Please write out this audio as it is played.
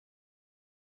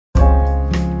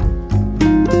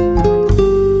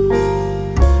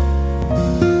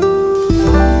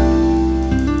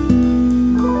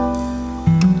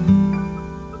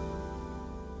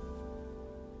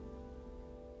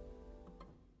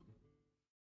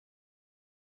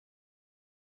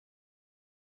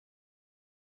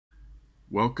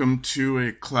Welcome to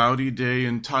a cloudy day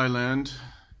in Thailand,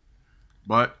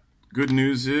 but good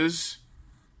news is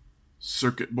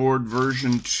circuit board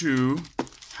version 2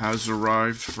 has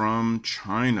arrived from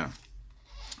China.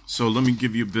 So let me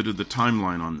give you a bit of the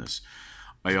timeline on this.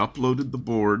 I uploaded the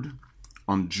board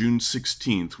on June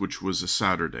 16th, which was a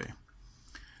Saturday.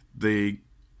 They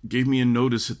gave me a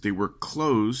notice that they were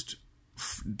closed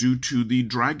due to the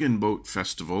Dragon Boat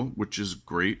Festival, which is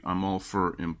great. I'm all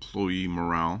for employee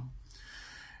morale.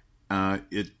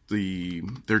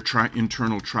 Their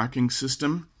internal tracking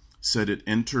system said it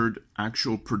entered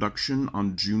actual production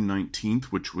on June 19th,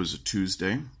 which was a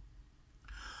Tuesday.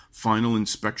 Final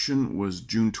inspection was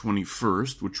June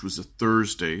 21st, which was a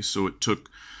Thursday, so it took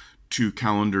 2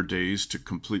 calendar days to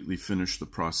completely finish the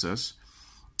process.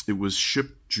 It was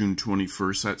shipped June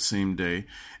 21st, that same day,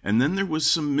 and then there was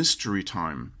some mystery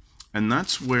time. And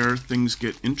that's where things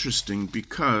get interesting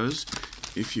because,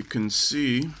 if you can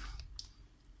see,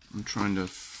 I'm trying to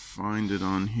find it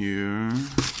on here.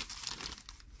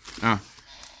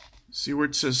 See where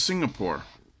it says Singapore?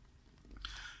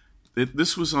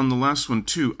 This was on the last one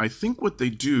too. I think what they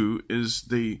do is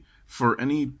for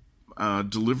any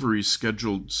deliveries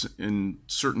scheduled in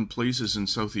certain places in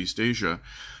Southeast Asia,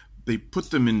 they put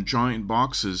them in giant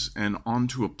boxes and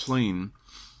onto a plane,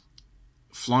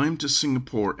 fly them to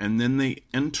Singapore, and then they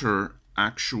enter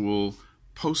actual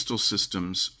postal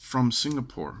systems from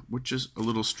Singapore, which is a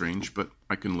little strange, but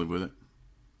I can live with it.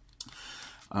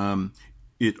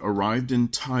 It arrived in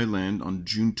Thailand on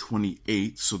June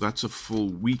 28th, so that's a full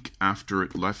week after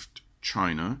it left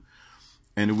China,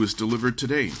 and it was delivered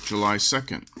today, July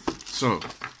 2nd. So,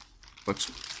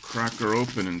 let's crack her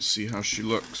open and see how she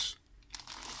looks.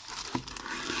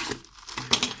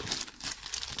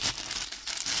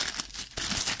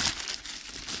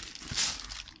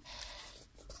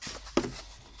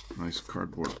 Nice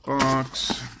cardboard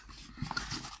box.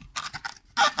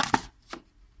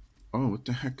 Oh, what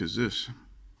the heck is this?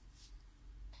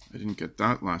 I didn't get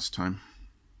that last time.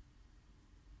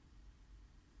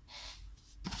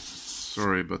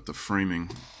 Sorry about the framing.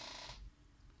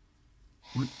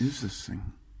 What is this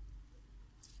thing?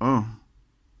 Oh.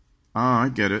 I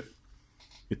get it.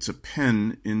 It's a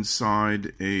pen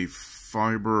inside a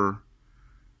fiber,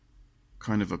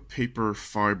 kind of a paper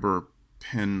fiber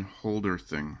pen holder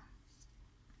thing.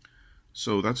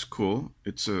 So that's cool.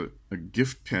 It's a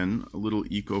gift pen, a little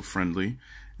eco-friendly,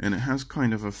 and it has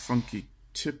kind of a funky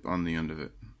tip on the end of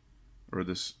it. Or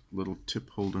this little tip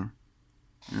holder.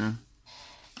 Yeah.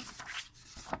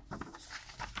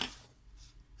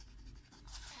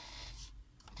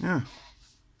 Yeah,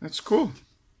 that's cool.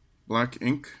 Black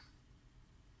ink.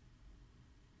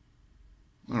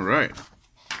 All right.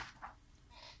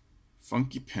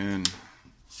 Funky pen.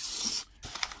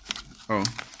 Oh,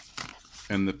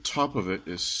 and the top of it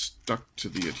is stuck to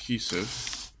the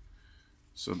adhesive,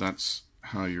 so that's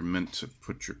how you're meant to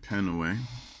put your pen away.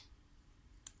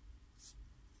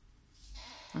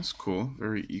 That's cool,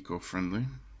 very eco-friendly.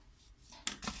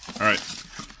 All right,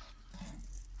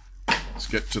 let's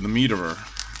get to the meat of her.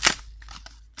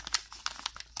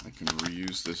 I can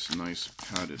reuse this nice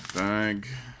padded bag.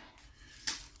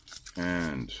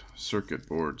 And circuit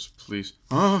boards, please.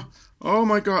 Oh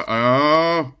my God.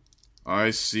 Oh,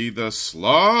 I see the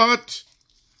slot.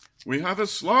 We have a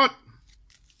slot.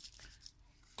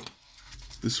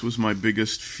 This was my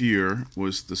biggest fear,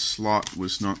 was the slot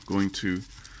was not going to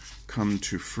come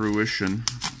to fruition.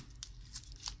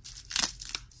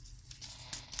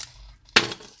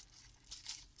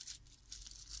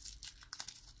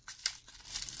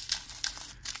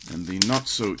 And the not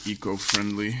so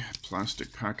eco-friendly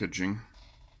plastic packaging.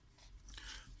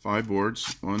 5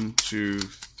 boards, 1, 2,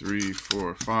 3,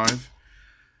 4, 5.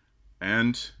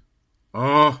 And,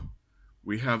 oh,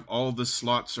 we have all the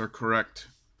slots are correct.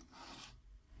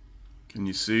 Can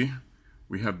you see?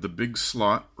 We have the big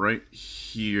slot right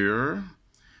here,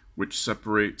 which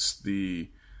separates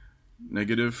the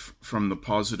negative from the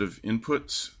positive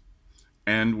inputs.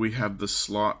 And we have the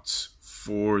slots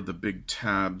for the big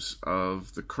tabs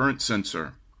of the current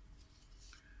sensor.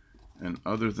 And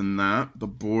other than that, the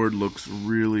board looks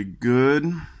really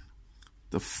good.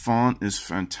 The font is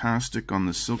fantastic on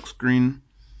the silkscreen.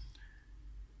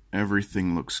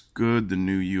 Everything looks good. The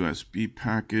new USB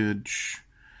package.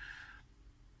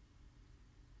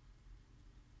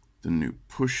 The new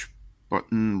push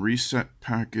button reset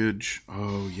package.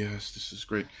 Oh yes, this is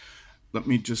great. Let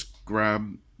me just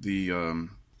grab the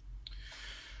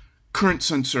current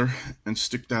sensor and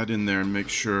stick that in there and make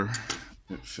sure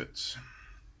it fits.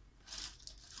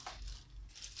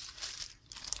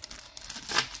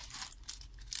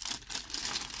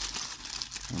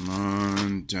 Come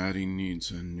on, Daddy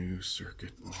needs a new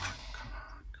circuit board. Come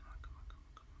on, come on, come on,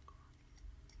 come on,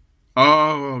 come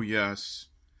on. Oh, yes.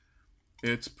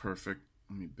 It's perfect.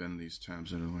 Let me bend these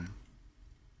tabs out of the way.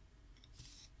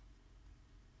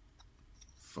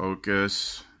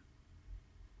 Focus.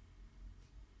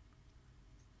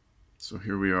 So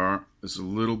here we are. There's a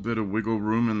little bit of wiggle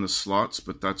room in the slots,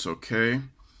 but that's okay.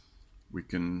 We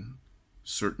can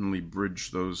certainly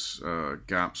bridge those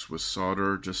gaps with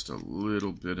solder. Just a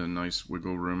little bit of nice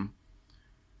wiggle room.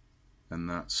 And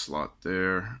that slot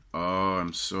there. Oh,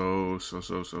 I'm so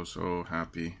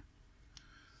happy.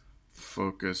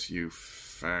 Focus, you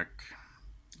feck.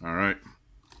 All right.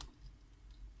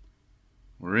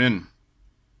 We're in.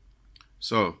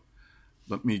 So,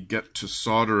 let me get to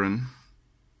soldering,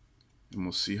 and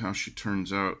we'll see how she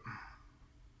turns out.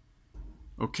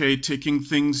 Okay, taking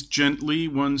things gently,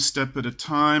 one step at a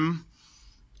time.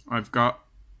 I've got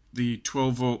the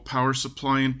 12-volt power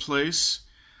supply in place.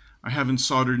 I haven't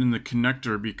soldered in the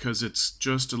connector because it's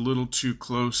just a little too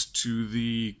close to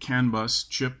the CANBus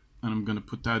chip, and I'm going to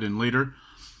put that in later.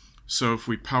 So if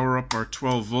we power up our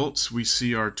 12 volts, we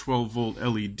see our 12-volt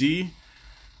LED,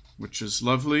 which is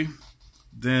lovely.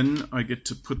 Then I get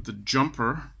to put the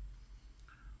jumper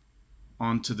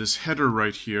onto this header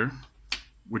right here,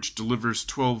 which delivers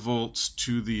 12 volts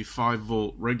to the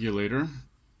 5-volt regulator.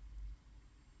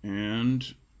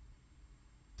 And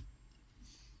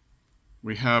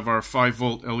we have our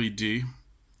 5-volt LED.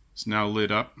 It's now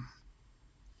lit up.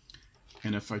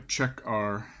 And if I check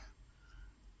our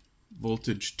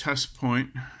voltage test point,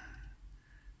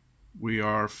 we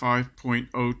are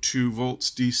 5.02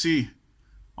 volts DC.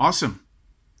 Awesome.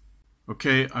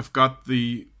 Okay, I've got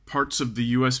the parts of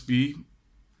the USB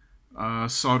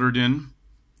soldered in.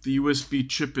 The USB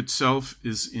chip itself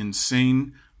is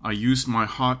insane. I used my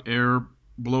hot air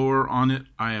blower on it.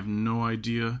 I have no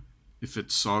idea if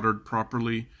it's soldered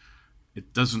properly.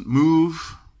 It doesn't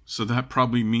move, so that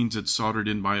probably means it's soldered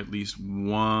in by at least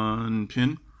one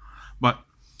pin. But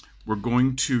we're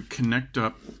going to connect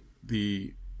up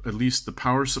at least the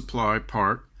power supply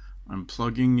part. I'm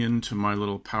plugging into my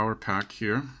little power pack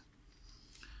here.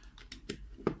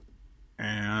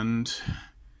 And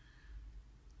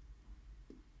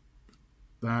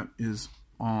that is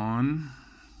on,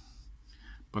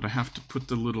 but I have to put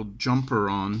the little jumper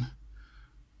on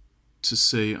to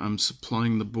say I'm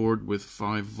supplying the board with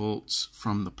 5 volts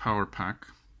from the power pack.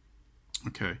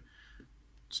 Okay,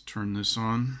 let's turn this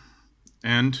on.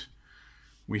 And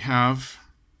we have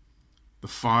the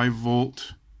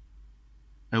 5-volt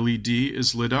LED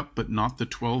is lit up, but not the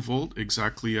 12-volt,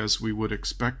 exactly as we would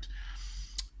expect.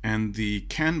 And the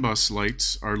CANBus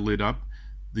lights are lit up.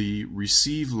 The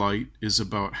receive light is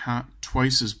about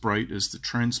twice as bright as the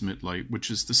transmit light, which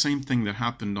is the same thing that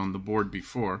happened on the board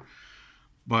before.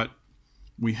 But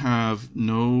we have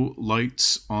no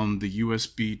lights on the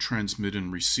USB transmit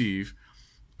and receive.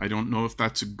 I don't know if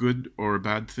that's a good or a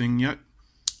bad thing yet,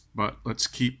 but let's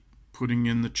keep putting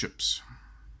in the chips.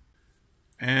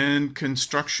 And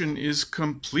construction is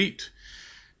complete.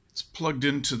 It's plugged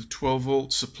into the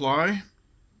 12-volt supply.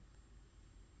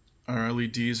 Our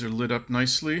LEDs are lit up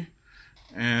nicely,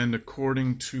 and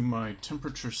according to my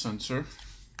temperature sensor,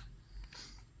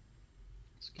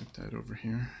 let's get that over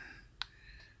here,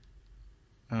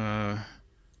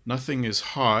 nothing is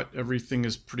hot, everything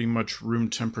is pretty much room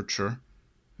temperature.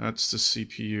 That's the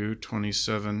CPU,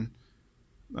 27,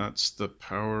 that's the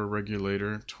power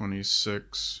regulator,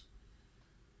 26,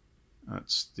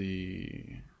 that's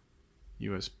the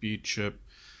USB chip.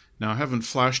 Now I haven't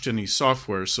flashed any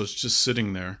software, so it's just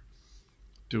sitting there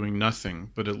doing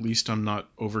nothing, but at least I'm not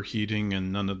overheating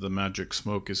and none of the magic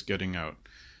smoke is getting out.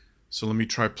 So let me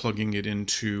try plugging it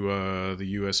into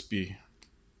the USB.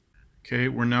 Okay,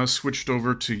 we're now switched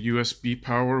over to USB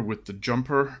power with the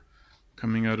jumper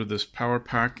coming out of this power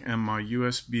pack, and my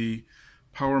USB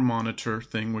power monitor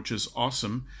thing, which is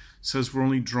awesome, says we're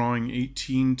only drawing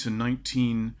 18 to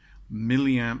 19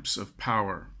 milliamps of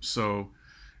power. So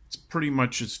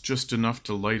it's just enough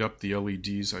to light up the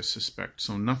LEDs, I suspect.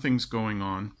 So nothing's going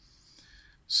on.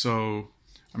 So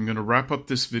I'm going to wrap up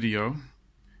this video,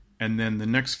 and then the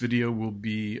next video will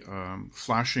be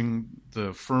flashing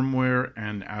the firmware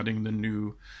and adding the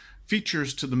new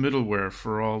features to the middleware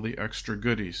for all the extra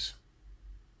goodies.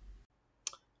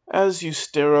 As you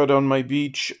stare out on my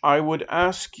beach, I would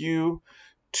ask you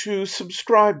to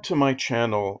subscribe to my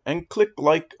channel and click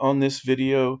like on this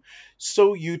video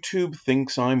so YouTube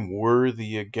thinks I'm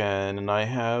worthy again, and I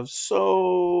have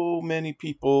so many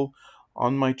people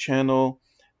on my channel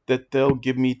that they'll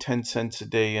give me 10 cents a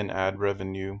day in ad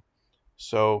revenue.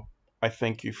 So I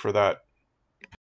thank you for that.